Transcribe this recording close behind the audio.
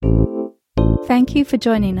Thank you for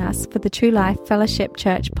joining us for the True Life Fellowship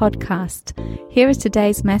Church podcast. Here is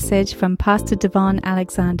today's message from Pastor Devon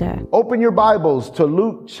Alexander. Open your Bibles to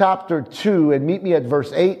Luke chapter 2 and meet me at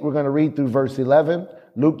verse 8. We're going to read through verse 11.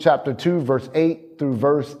 Luke chapter 2, verse 8 through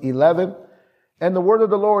verse 11. And the word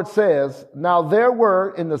of the Lord says, "Now there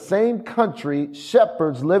were in the same country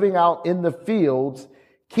shepherds living out in the fields,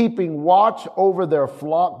 keeping watch over their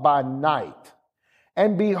flock by night.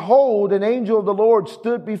 And behold, an angel of the Lord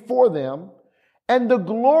stood before them, and the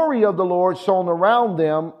glory of the Lord shone around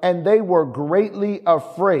them, and they were greatly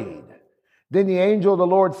afraid. Then the angel of the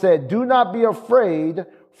Lord said, 'Do not be afraid,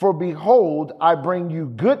 for behold, I bring you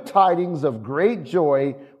good tidings of great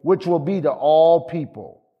joy, which will be to all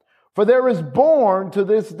people. For there is born to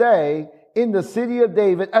this day in the city of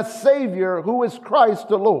David a Savior who is Christ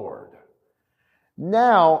the Lord.'"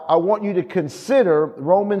 Now, I want you to consider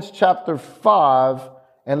Romans chapter 5,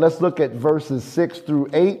 and let's look at verses 6 through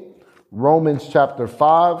 8. Romans chapter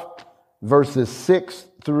 5, verses 6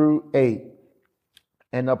 through 8.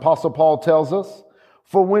 And the Apostle Paul tells us,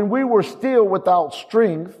 "For when we were still without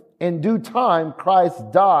strength, in due time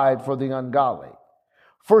Christ died for the ungodly.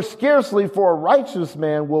 For scarcely for a righteous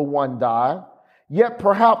man will one die, yet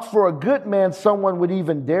perhaps for a good man someone would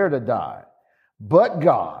even dare to die. But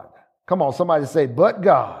God," come on, somebody say, "But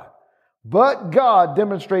God." "But God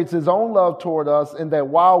demonstrates his own love toward us in that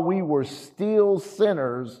while we were still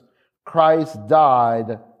sinners, Christ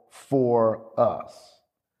died for us."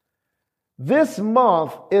 This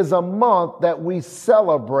month is a month that we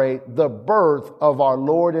celebrate the birth of our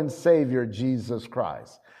Lord and Savior, Jesus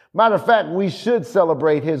Christ. Matter of fact, we should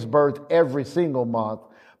celebrate his birth every single month,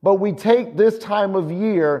 but we take this time of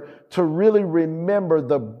year to really remember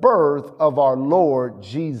the birth of our Lord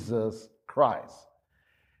Jesus Christ.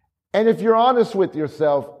 And if you're honest with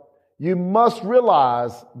yourself, you must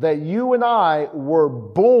realize that you and I were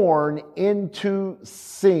born into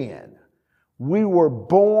sin. We were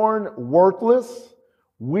born worthless.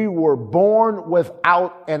 We were born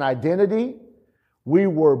without an identity. We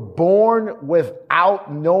were born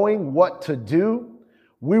without knowing what to do.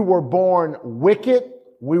 We were born wicked.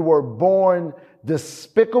 We were born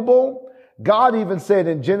despicable. God even said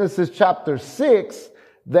in Genesis chapter 6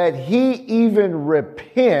 that he even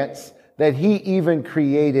repents that he even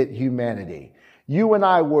created humanity. You and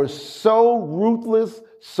I were so ruthless,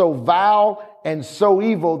 so vile, and so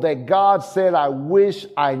evil that God said, "I wish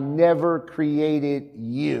I never created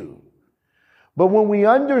you." But when we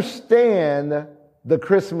understand the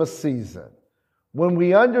Christmas season, when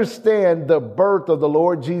we understand the birth of the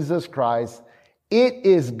Lord Jesus Christ, it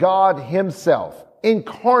is God himself,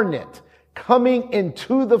 incarnate, coming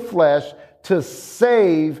into the flesh to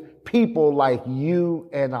save people like you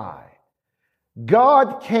and I.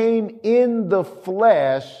 God came in the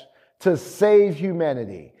flesh to save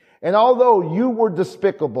humanity. And although you were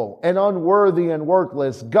despicable and unworthy and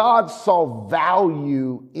worthless, God saw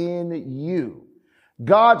value in you.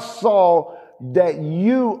 God saw that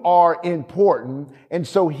you are important. And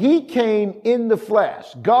so he came in the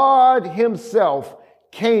flesh. God himself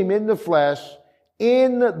came in the flesh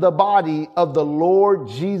in the body of the Lord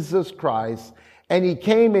Jesus Christ. And he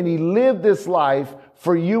came and he lived this life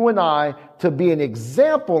for you and I to be an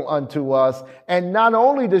example unto us, and not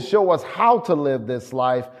only to show us how to live this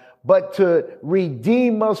life, but to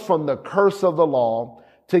redeem us from the curse of the law,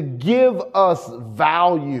 to give us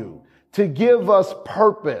value, to give us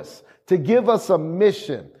purpose, to give us a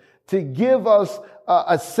mission, to give us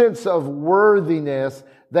a sense of worthiness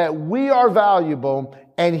that we are valuable,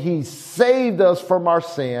 and he saved us from our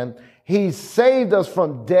sin. He saved us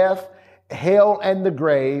from death, hell, and the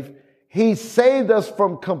grave. He saved us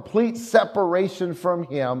from complete separation from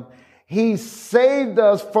him. He saved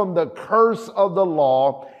us from the curse of the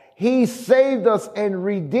law. He saved us and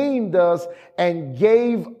redeemed us and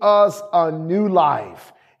gave us a new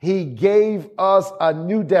life. He gave us a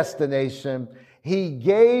new destination. He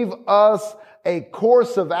gave us a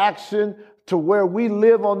course of action to where we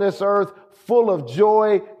live on this earth full of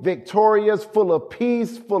joy, victorious, full of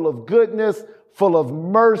peace, full of goodness, full of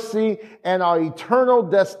mercy, and our eternal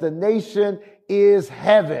destination is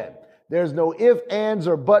heaven. There's no ifs, ands,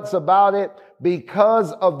 or buts about it.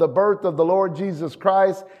 Because of the birth of the Lord Jesus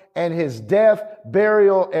Christ and his death,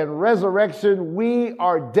 burial, and resurrection, we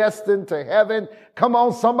are destined to heaven. Come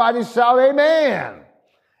on, somebody shout amen.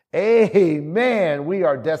 Amen. We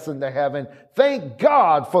are destined to heaven. Thank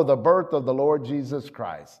God for the birth of the Lord Jesus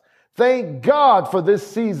Christ. Thank God for this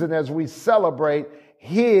season as we celebrate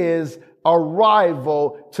his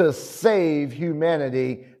arrival to save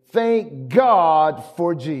humanity. Thank God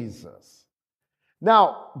for Jesus.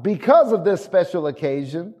 Now, because of this special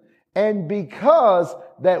occasion, and because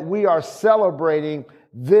that we are celebrating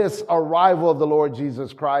this arrival of the Lord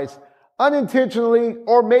Jesus Christ, unintentionally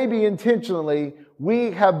or maybe intentionally,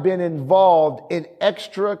 we have been involved in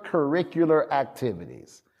extracurricular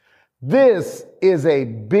activities. This is a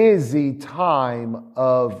busy time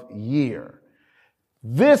of year.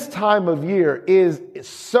 This time of year is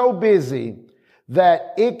so busy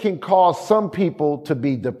that it can cause some people to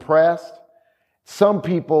be depressed, some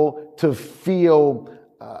people to feel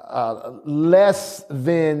less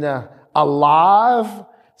than alive,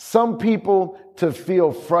 some people to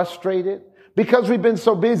feel frustrated because we've been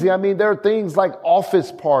so busy. I mean, there are things like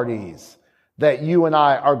office parties that you and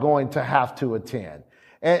I are going to have to attend.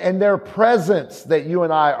 And there are presents that you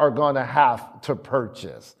and I are going to have to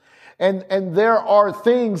purchase. And there are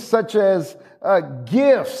things such as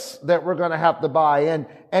gifts that we're going to have to buy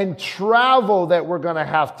and travel that we're going to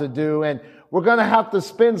have to do. And we're going to have to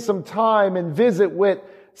spend some time and visit with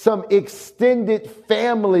some extended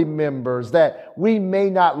family members that we may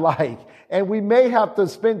not like. And we may have to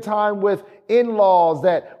spend time with in-laws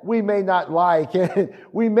that we may not like. And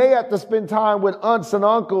we may have to spend time with aunts and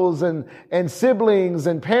uncles and siblings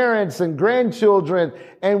and parents and grandchildren.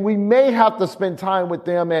 And we may have to spend time with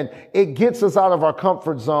them. And it gets us out of our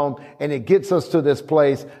comfort zone. And it gets us to this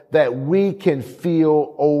place that we can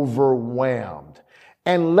feel overwhelmed.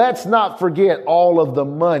 And let's not forget all of the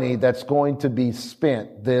money that's going to be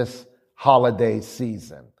spent this holiday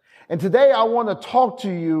season. And today I want to talk to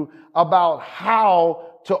you about how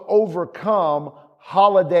to overcome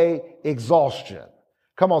holiday exhaustion.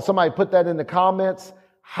 Come on, somebody put that in the comments.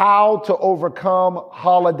 How to overcome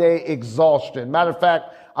holiday exhaustion. Matter of fact,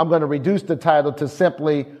 I'm going to reduce the title to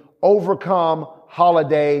simply Overcome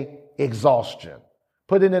Holiday Exhaustion.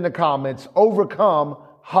 Put it in the comments. Overcome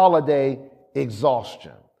holiday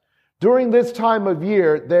exhaustion. During this time of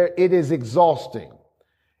year, it is exhausting.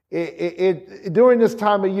 During this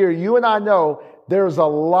time of year, you and I know there's a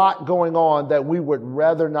lot going on that we would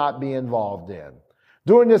rather not be involved in.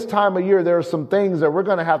 During this time of year, there are some things that we're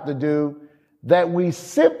going to have to do that we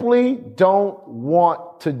simply don't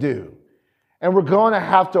want to do. And we're going to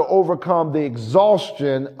have to overcome the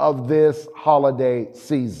exhaustion of this holiday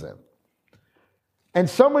season. And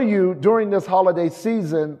some of you during this holiday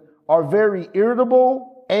season are very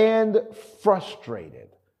irritable and frustrated.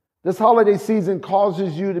 This holiday season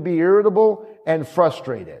causes you to be irritable and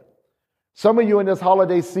frustrated. Some of you in this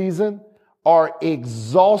holiday season are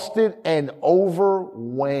exhausted and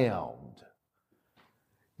overwhelmed.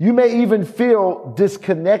 You may even feel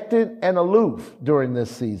disconnected and aloof during this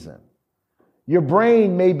season. Your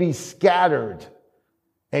brain may be scattered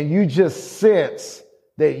and you just sense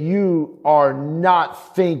that you are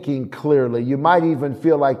not thinking clearly. You might even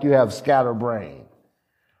feel like you have scatterbrain.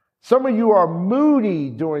 Some of you are moody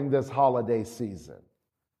during this holiday season.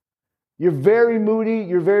 You're very moody.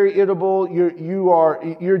 You're very irritable.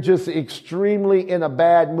 You're just extremely in a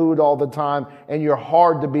bad mood all the time, and you're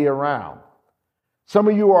hard to be around. Some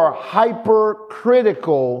of you are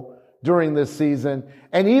hypercritical during this season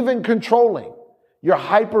and even controlling. You're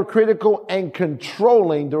hypercritical and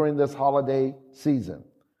controlling during this holiday season.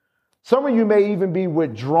 Some of you may even be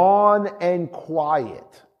withdrawn and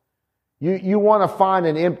quiet. You want to find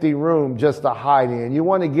an empty room just to hide in. You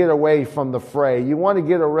want to get away from the fray. You want to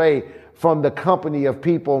get away from the company of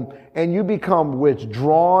people, and you become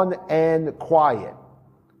withdrawn and quiet.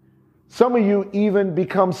 Some of you even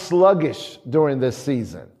become sluggish during this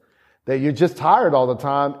season, that you're just tired all the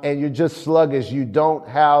time and you're just sluggish. You don't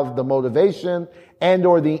have the motivation and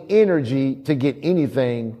or the energy to get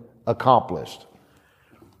anything accomplished.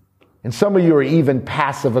 And some of you are even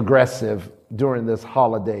passive aggressive during this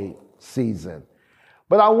holiday season.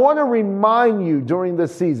 But I want to remind you during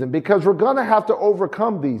this season, because we're going to have to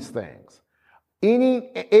overcome these things.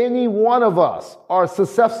 Any one of us are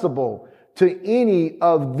susceptible to any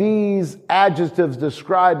of these adjectives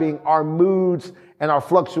describing our moods and our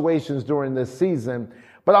fluctuations during this season.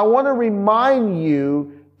 But I want to remind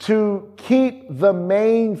you to keep the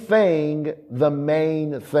main thing the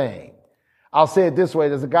main thing. I'll say it this way.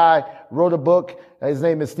 There's a guy wrote a book. His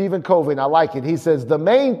name is Stephen Covey, and I like it. He says, the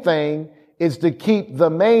main thing is to keep the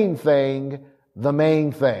main thing the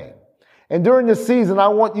main thing. And during this season, I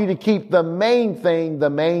want you to keep the main thing the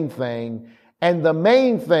main thing. And the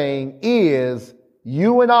main thing is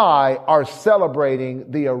you and I are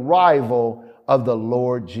celebrating the arrival of the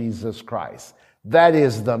Lord Jesus Christ. That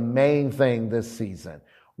is the main thing this season.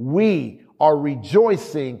 We are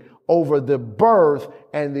rejoicing over the birth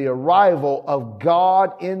and the arrival of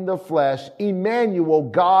God in the flesh, Emmanuel,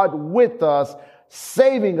 God with us,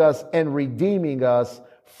 saving us and redeeming us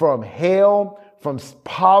from hell, from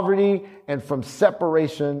poverty, and from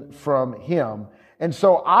separation from Him. And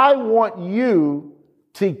so I want you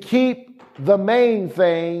to keep the main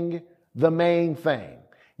thing the main thing.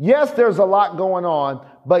 Yes, there's a lot going on,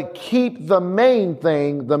 but keep the main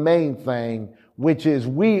thing, which is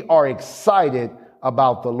we are excited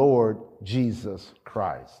about the Lord Jesus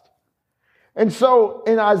Christ. And so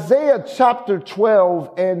in Isaiah chapter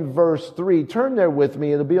 12 and verse 3, turn there with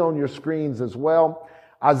me. It'll be on your screens as well.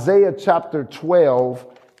 Isaiah chapter 12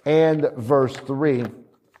 and verse 3.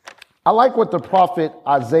 I like what the prophet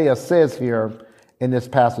Isaiah says here in this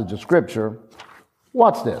passage of scripture.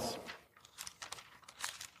 Watch this.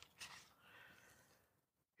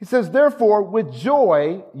 He says, therefore, with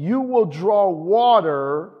joy, you will draw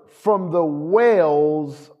water from the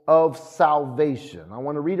wells of salvation. I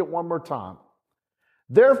want to read it one more time.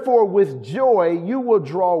 Therefore, with joy, you will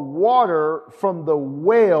draw water from the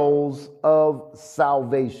wells of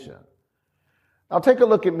salvation. Now, take a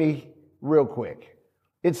look at me real quick.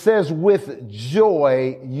 It says, with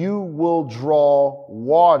joy, you will draw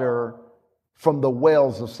water from the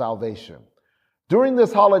wells of salvation. During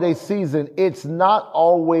this holiday season, it's not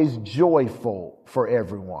always joyful for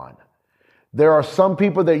everyone. There are some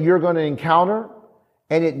people that you're going to encounter,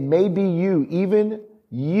 and it may be you, even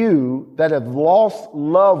you that have lost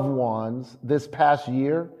loved ones this past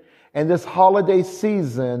year, and this holiday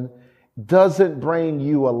season doesn't bring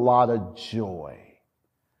you a lot of joy.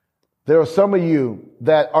 There are some of you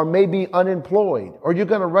that are maybe unemployed, or you're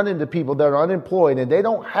going to run into people that are unemployed and they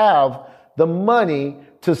don't have the money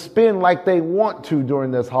to spend like they want to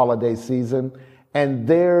during this holiday season, and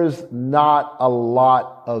there's not a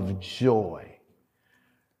lot of joy.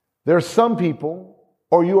 There's some people,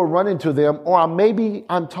 or you will run into them, or maybe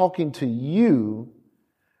I'm talking to you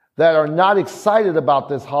that are not excited about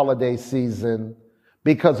this holiday season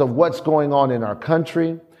because of what's going on in our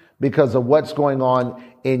country, because of what's going on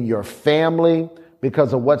in your family,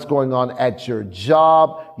 because of what's going on at your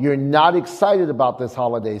job. You're not excited about this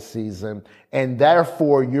holiday season, and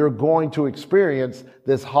therefore you're going to experience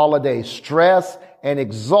this holiday stress and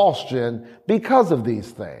exhaustion because of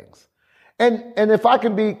these things. And if I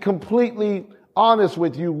can be completely honest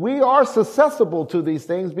with you, we are susceptible to these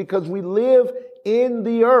things because we live in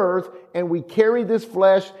the earth and we carry this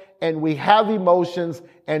flesh and we have emotions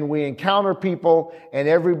and we encounter people, and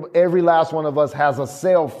every last one of us has a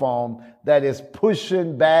cell phone that is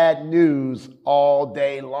pushing bad news all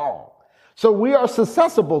day long. So we are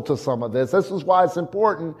susceptible to some of this. This is why it's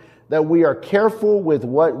important that we are careful with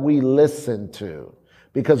what we listen to,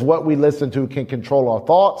 because what we listen to can control our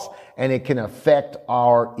thoughts and it can affect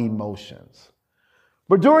our emotions.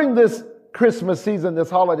 But during this Christmas season, this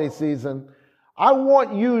holiday season, I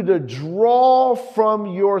want you to draw from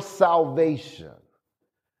your salvation.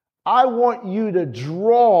 I want you to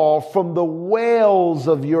draw from the wells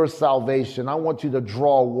of your salvation. I want you to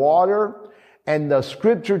draw water. And the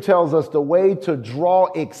scripture tells us the way to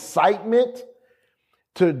draw excitement,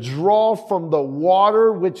 to draw from the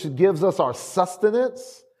water, which gives us our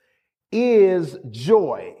sustenance, is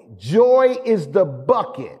joy. Joy is the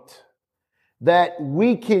bucket that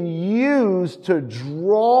we can use to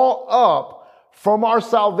draw up from our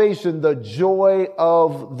salvation the joy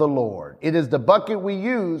of the Lord. It is the bucket we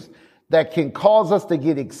use that can cause us to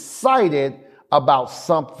get excited about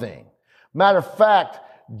something. Matter of fact,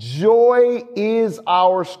 joy is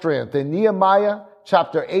our strength. In Nehemiah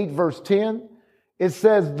chapter 8, verse 10, it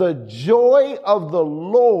says, the joy of the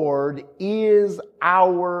Lord is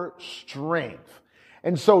our strength.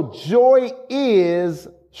 And so joy is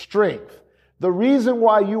strength. The reason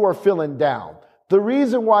why you are feeling down, the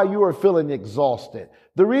reason why you are feeling exhausted,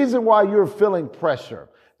 the reason why you're feeling pressure,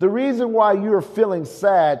 the reason why you're feeling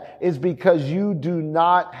sad is because you do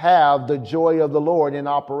not have the joy of the Lord in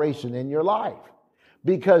operation in your life.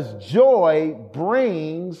 Because joy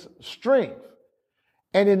brings strength.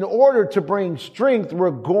 And in order to bring strength,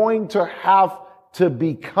 we're going to have to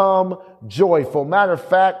become joyful. Matter of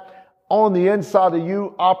fact, on the inside of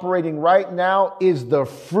you operating right now is the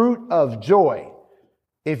fruit of joy.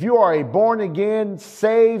 If you are a born again,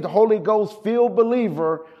 saved, Holy Ghost filled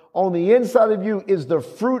believer, on the inside of you is the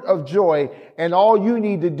fruit of joy, and all you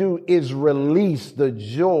need to do is release the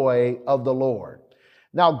joy of the Lord.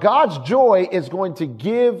 Now, God's joy is going to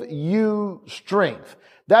give you strength.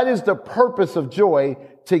 That is the purpose of joy,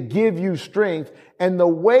 to give you strength. And the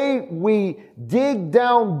way we dig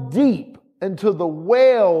down deep into the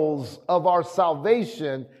wells of our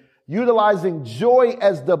salvation, utilizing joy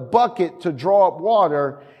as the bucket to draw up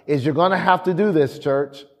water, is you're going to have to do this,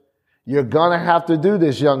 church. You're going to have to do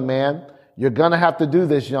this, young man. You're going to have to do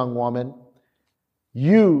this, young woman.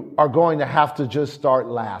 You are going to have to just start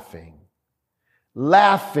laughing.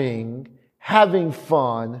 Laughing, having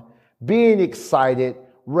fun, being excited,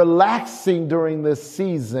 relaxing during this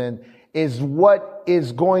season is what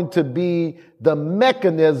is going to be the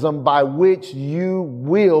mechanism by which you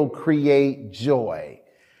will create joy.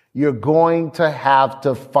 You're going to have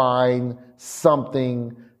to find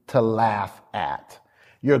something to laugh at.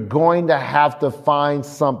 You're going to have to find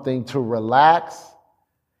something to relax,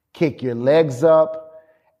 kick your legs up,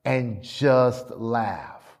 and just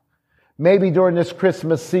laugh. Maybe during this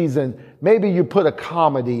Christmas season, maybe you put a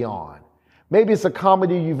comedy on. Maybe it's a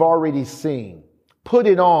comedy you've already seen. Put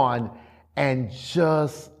it on and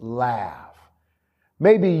just laugh.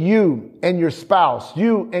 Maybe you and your spouse,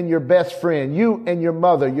 you and your best friend, you and your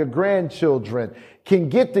mother, your grandchildren can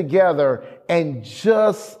get together and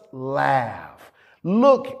just laugh.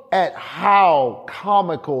 Look at how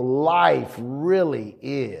comical life really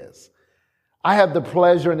is. I have the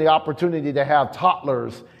pleasure and the opportunity to have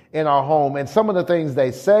toddlers in our home, and some of the things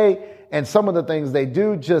they say and some of the things they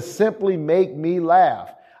do just simply make me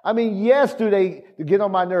laugh. I mean, yes, do they get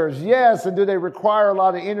on my nerves? Yes. And do they require a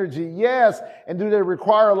lot of energy? Yes. And do they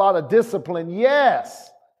require a lot of discipline?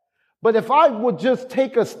 Yes. But if I would just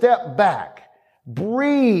take a step back,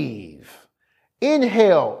 breathe,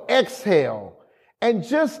 inhale, exhale, and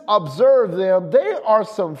just observe them, they are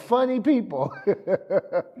some funny people.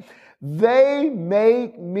 They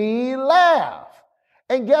make me laugh.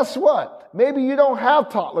 And guess what? Maybe you don't have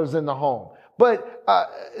toddlers in the home, but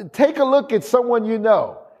take a look at someone you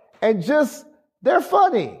know. And just, they're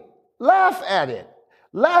funny. Laugh at it.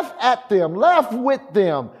 Laugh at them. Laugh with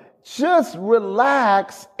them. Just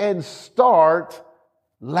relax and start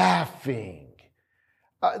laughing.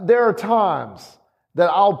 There are times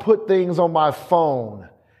that I'll put things on my phone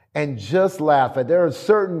and just laugh at. There are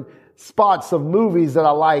certain spots of movies that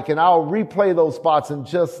I like, and I'll replay those spots and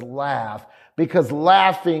just laugh, because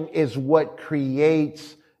laughing is what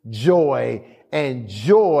creates joy, and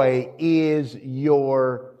joy is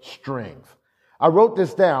your strength. I wrote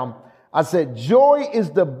this down. I said, joy is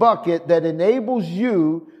the bucket that enables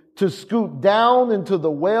you to scoop down into the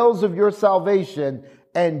wells of your salvation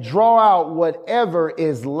and draw out whatever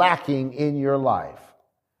is lacking in your life.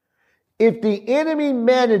 If the enemy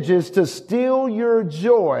manages to steal your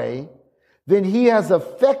joy, then he has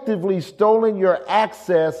effectively stolen your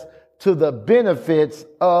access to the benefits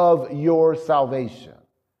of your salvation.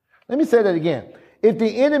 Let me say that again. If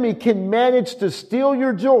the enemy can manage to steal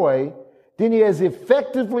your joy, then he has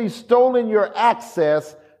effectively stolen your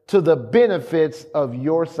access to the benefits of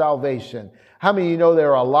your salvation. How many of you know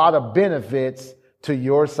there are a lot of benefits to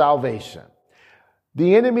your salvation?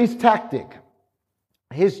 The enemy's tactic,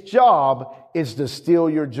 his job is to steal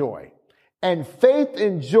your joy. And faith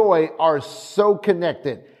and joy are so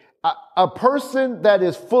connected. A person that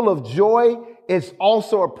is full of joy is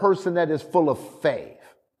also a person that is full of faith.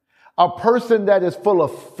 A person that is full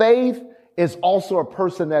of faith is also a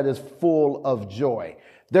person that is full of joy.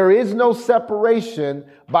 There is no separation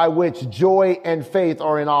by which joy and faith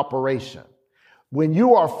are in operation. When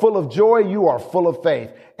you are full of joy, you are full of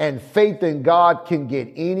faith. And faith in God can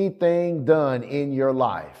get anything done in your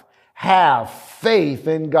life. Have faith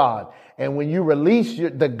in God. And when you release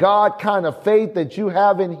the God kind of faith that you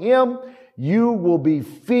have in Him, you will be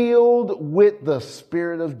filled with the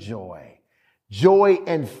spirit of joy. Joy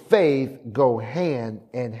and faith go hand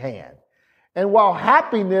in hand. And while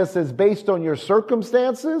happiness is based on your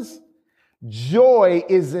circumstances, joy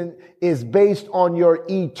is based on your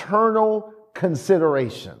eternal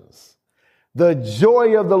considerations. The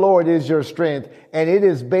joy of the Lord is your strength, and it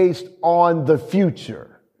is based on the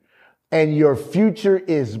future. And your future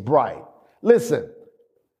is bright. Listen,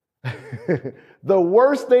 the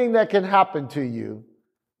worst thing that can happen to you,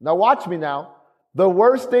 now watch me now, the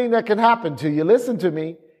worst thing that can happen to you, listen to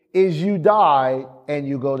me, is you die and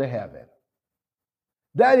you go to heaven.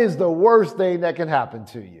 That is the worst thing that can happen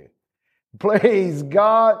to you. Praise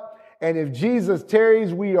God. And if Jesus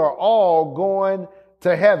tarries, we are all going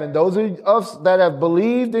to heaven. Those of us that have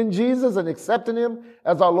believed in Jesus and accepted Him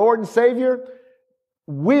as our Lord and Savior,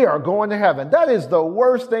 we are going to heaven. That is the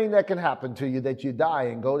worst thing that can happen to you, that you die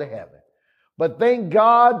and go to heaven. But thank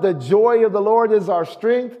God, the joy of the Lord is our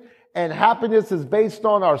strength, and happiness is based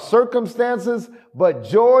on our circumstances, but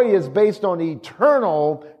joy is based on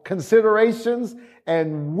eternal considerations,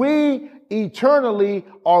 and we eternally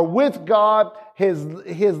are with God. He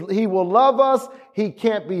will love us. He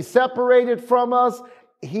can't be separated from us.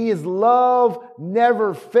 His love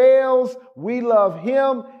never fails. We love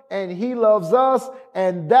Him and He loves us,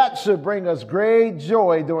 and that should bring us great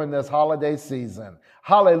joy during this holiday season.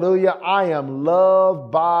 Hallelujah. I am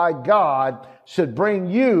loved by God should bring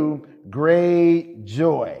you great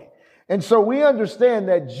joy. And so we understand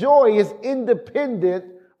that joy is independent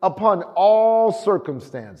upon all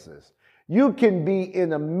circumstances. You can be in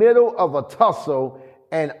the middle of a tussle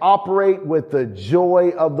and operate with the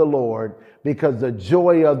joy of the Lord, because the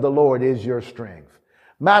joy of the Lord is your strength.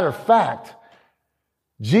 Matter of fact,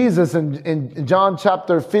 Jesus in John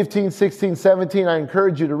chapter 15, 16, 17, I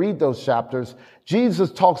encourage you to read those chapters.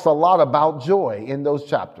 Jesus talks a lot about joy in those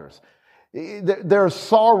chapters. There's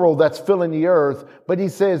sorrow that's filling the earth, but he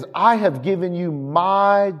says, I have given you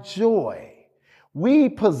my joy. We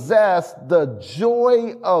possess the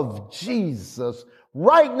joy of Jesus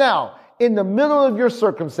right now. In the middle of your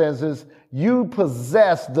circumstances, you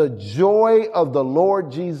possess the joy of the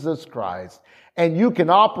Lord Jesus Christ, and you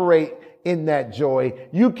can operate in that joy.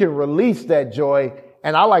 You can release that joy.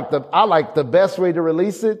 And I like the best way to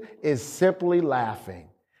release it is simply laughing.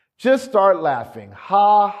 Just start laughing.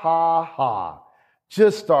 Ha, ha, ha.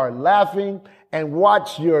 Just start laughing and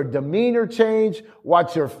watch your demeanor change.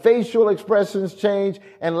 Watch your facial expressions change.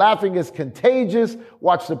 And laughing is contagious.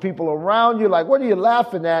 Watch the people around you. Like, what are you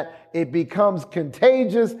laughing at? It becomes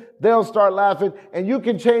contagious. They'll start laughing. And you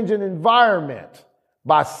can change an environment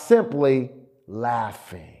by simply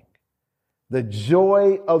laughing. The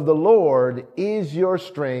joy of the Lord is your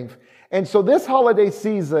strength. And so this holiday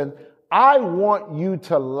season, I want you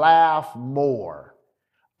to laugh more.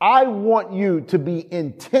 I want you to be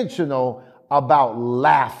intentional about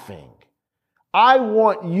laughing. I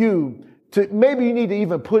want you to, maybe you need to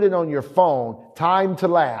even put it on your phone, time to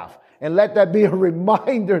laugh, and let that be a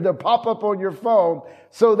reminder to pop up on your phone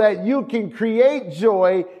so that you can create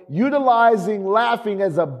joy utilizing laughing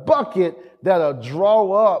as a bucket that'll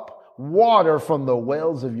draw up water from the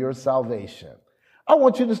wells of your salvation. I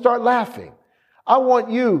want you to start laughing. I want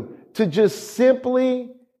you to just simply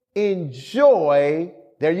enjoy,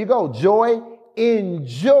 there you go, joy,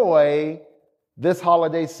 enjoy this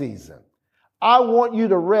holiday season. I want you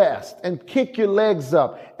to rest and kick your legs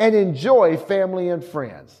up and enjoy family and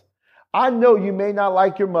friends. I know you may not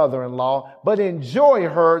like your mother-in-law, but enjoy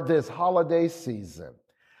her this holiday season.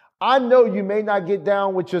 I know you may not get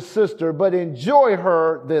down with your sister, but enjoy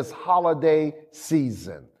her this holiday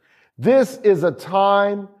season. This is a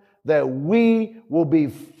time that we will be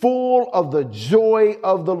full of the joy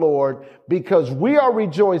of the Lord, because we are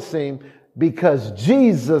rejoicing because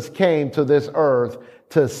Jesus came to this earth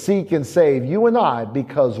to seek and save you and I,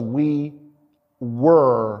 because we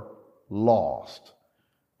were lost.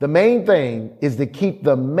 The main thing is to keep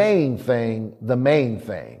the main thing the main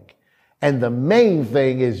thing. And the main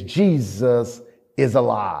thing is Jesus is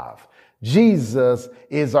alive. Jesus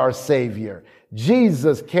is our Savior.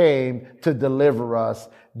 Jesus came to deliver us.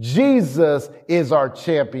 Jesus is our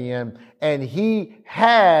champion, and he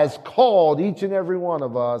has called each and every one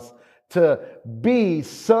of us to be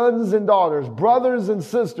sons and daughters, brothers and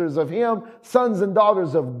sisters of him, sons and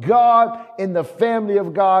daughters of God in the family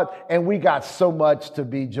of God. And we got so much to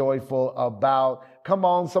be joyful about. Come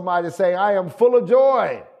on, somebody say, I am full of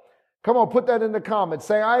joy. Come on, put that in the comments.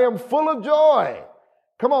 Say, I am full of joy.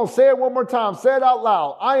 Come on, say it one more time. Say it out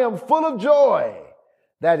loud. I am full of joy.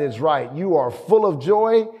 That is right. You are full of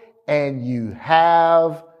joy and you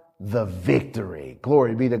have the victory.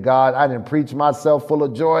 Glory be to God. I didn't preach myself full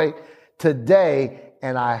of joy today,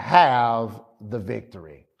 and I have the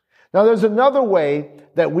victory. Now, there's another way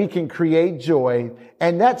that we can create joy,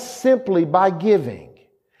 and that's simply by giving.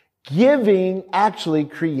 Giving actually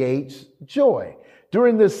creates joy.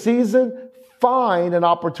 During this season, find an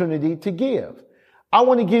opportunity to give. I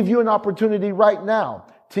want to give you an opportunity right now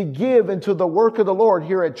to give into the work of the Lord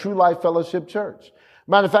here at True Life Fellowship Church.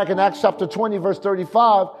 Matter of fact, in Acts chapter 20, verse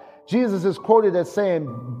 35, Jesus is quoted as saying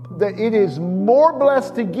that it is more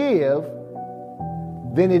blessed to give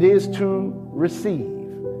than it is to receive.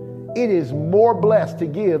 It is more blessed to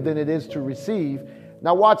give than it is to receive.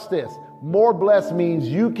 Now watch this. More blessed means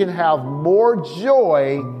you can have more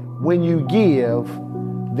joy when you give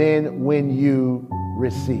than when you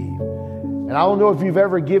receive. And I don't know if you've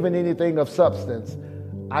ever given anything of substance.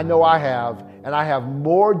 I know I have. And I have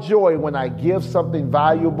more joy when I give something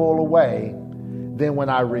valuable away than when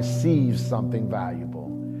I receive something valuable.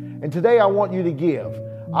 And today I want you to give.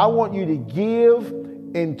 I want you to give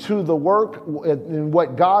into the work in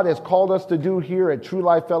what God has called us to do here at True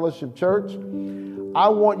Life Fellowship Church. I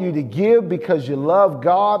want you to give because you love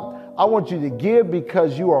God. I want you to give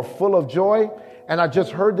because you are full of joy. And I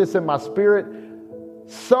just heard this in my spirit.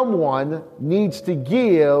 Someone needs to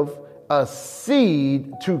give a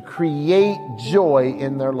seed to create joy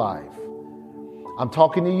in their life. I'm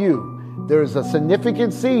talking to you. There's a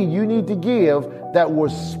significant seed you need to give that will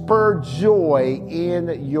spur joy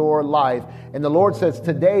in your life. And the Lord says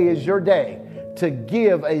today is your day to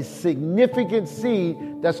give a significant seed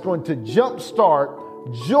that's going to jumpstart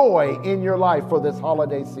joy in your life for this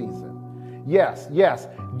holiday season. Yes,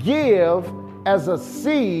 give as a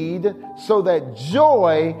seed so that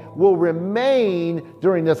joy will remain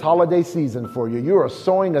during this holiday season for you. You are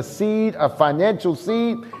sowing a seed, a financial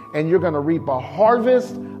seed, and you're going to reap a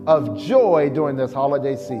harvest of joy during this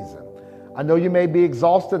holiday season. I know you may be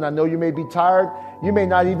exhausted. I know you may be tired. You may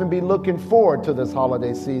not even be looking forward to this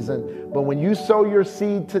holiday season. But when you sow your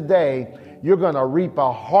seed today, you're going to reap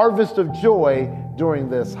a harvest of joy during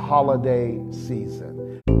this holiday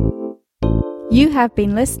season. You have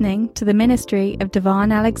been listening to the ministry of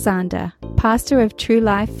Devon Alexander, pastor of True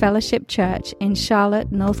Life Fellowship Church in Charlotte,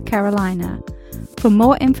 North Carolina. For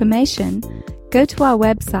more information, go to our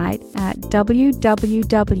website at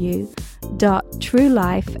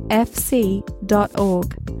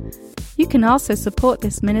www.truelifefc.org. You can also support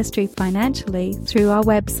this ministry financially through our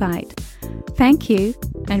website. Thank you,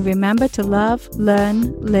 and remember to love,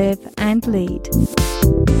 learn, live, and lead.